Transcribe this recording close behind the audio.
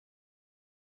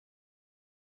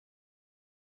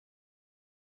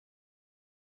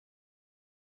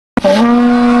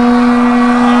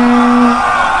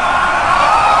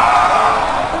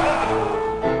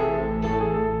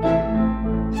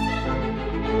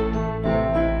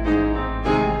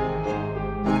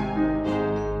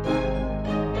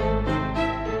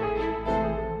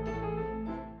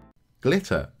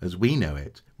Glitter, as we know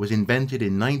it, was invented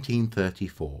in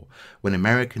 1934 when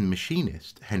American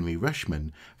machinist Henry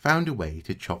Rushman found a way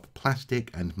to chop plastic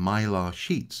and mylar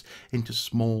sheets into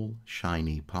small,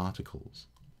 shiny particles.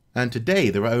 And today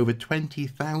there are over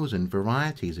 20,000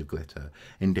 varieties of glitter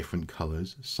in different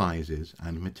colours, sizes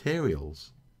and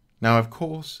materials. Now, of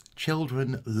course,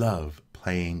 children love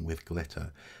playing with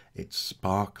glitter. Its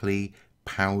sparkly,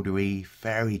 powdery,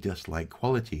 fairy dust-like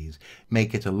qualities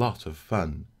make it a lot of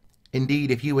fun.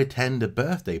 Indeed, if you attend a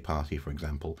birthday party, for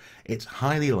example, it's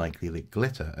highly likely that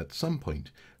glitter at some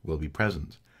point will be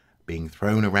present, being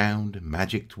thrown around,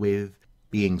 magicked with,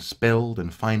 being spilled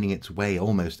and finding its way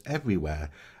almost everywhere,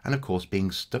 and of course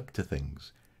being stuck to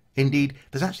things. Indeed,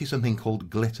 there's actually something called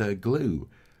glitter glue.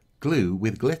 Glue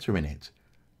with glitter in it.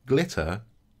 Glitter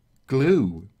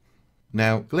glue.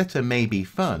 Now, glitter may be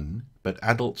fun, but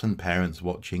adults and parents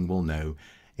watching will know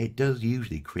it does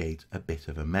usually create a bit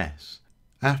of a mess.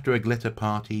 After a glitter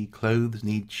party, clothes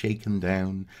need shaken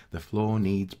down, the floor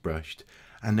needs brushed,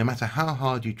 and no matter how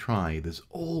hard you try, there's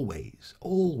always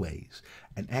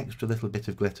an extra little bit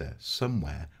of glitter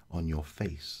somewhere on your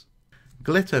face.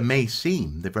 Glitter may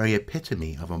seem the very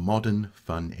epitome of a modern,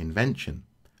 fun invention,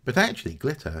 but actually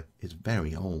glitter is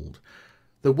very old.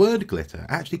 The word glitter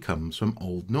actually comes from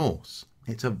Old Norse.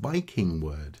 It's a Viking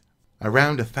word.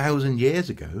 Around 1,000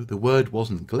 years ago, the word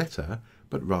wasn't glitter,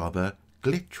 but rather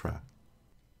glittra.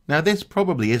 Now, this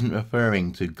probably isn't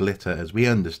referring to glitter as we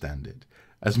understand it,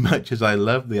 as much as I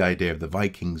love the idea of the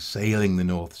Vikings sailing the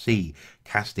North Sea,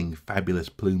 casting fabulous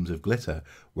plumes of glitter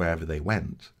wherever they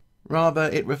went. Rather,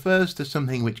 it refers to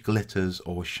something which glitters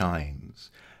or shines,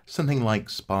 something like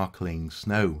sparkling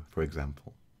snow, for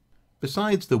example.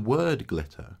 Besides the word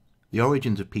glitter, the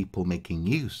origins of people making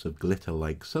use of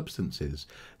glitter-like substances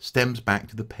stems back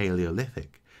to the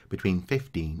Paleolithic, between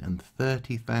 15 and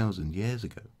 30,000 years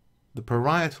ago. The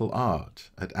parietal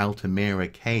art at Altamira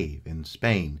Cave in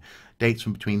Spain dates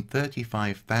from between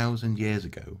 35,000 years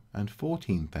ago and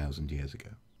 14,000 years ago.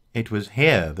 It was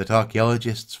here that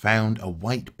archaeologists found a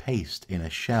white paste in a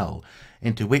shell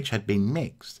into which had been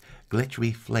mixed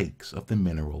glittery flakes of the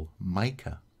mineral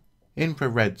mica.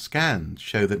 Infrared scans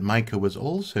show that mica was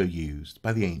also used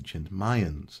by the ancient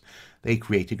Mayans. They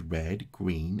created red,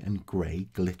 green and grey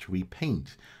glittery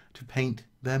paint to paint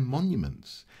their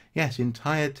monuments. Yes,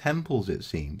 entire temples, it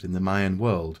seems, in the Mayan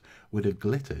world would have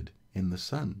glittered in the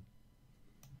sun.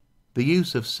 The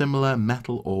use of similar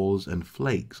metal ores and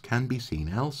flakes can be seen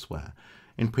elsewhere.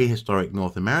 In prehistoric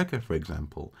North America, for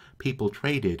example, people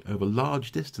traded over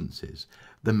large distances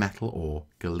the metal ore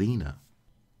galena.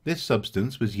 This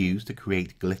substance was used to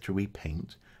create glittery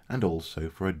paint and also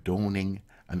for adorning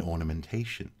and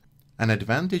ornamentation. An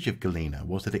advantage of galena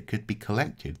was that it could be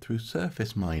collected through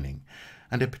surface mining,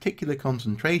 and a particular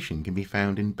concentration can be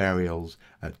found in burials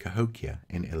at Cahokia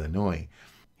in Illinois.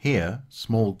 Here,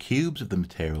 small cubes of the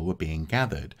material were being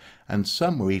gathered, and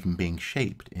some were even being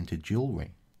shaped into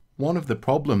jewellery. One of the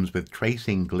problems with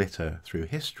tracing glitter through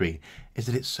history is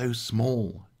that it's so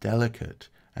small, delicate,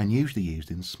 and usually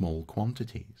used in small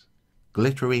quantities.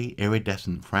 Glittery,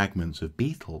 iridescent fragments of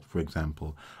beetle, for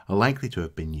example, are likely to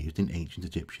have been used in ancient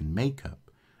Egyptian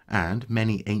makeup, and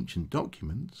many ancient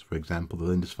documents, for example the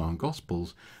Lindisfarne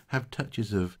Gospels, have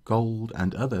touches of gold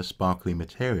and other sparkly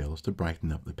materials to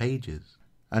brighten up the pages.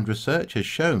 And research has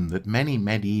shown that many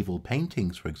medieval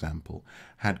paintings, for example,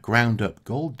 had ground-up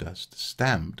gold dust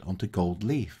stamped onto gold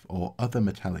leaf or other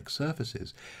metallic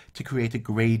surfaces to create a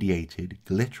gradiated,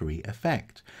 glittery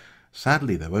effect.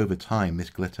 Sadly, though, over time this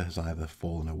glitter has either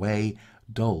fallen away,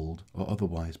 dulled, or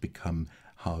otherwise become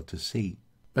hard to see.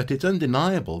 But it's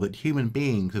undeniable that human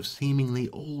beings have seemingly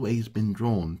always been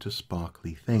drawn to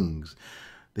sparkly things.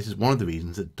 This is one of the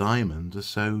reasons that diamonds are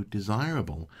so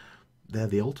desirable. They're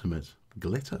the ultimate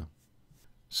glitter.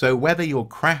 So whether you're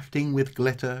crafting with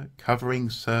glitter, covering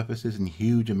surfaces in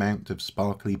huge amounts of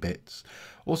sparkly bits,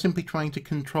 or simply trying to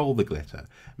control the glitter,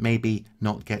 maybe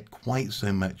not get quite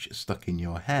so much stuck in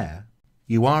your hair,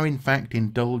 you are in fact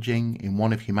indulging in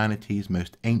one of humanity's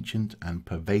most ancient and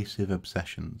pervasive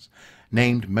obsessions,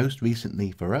 named most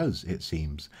recently for us, it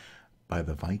seems, by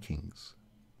the Vikings.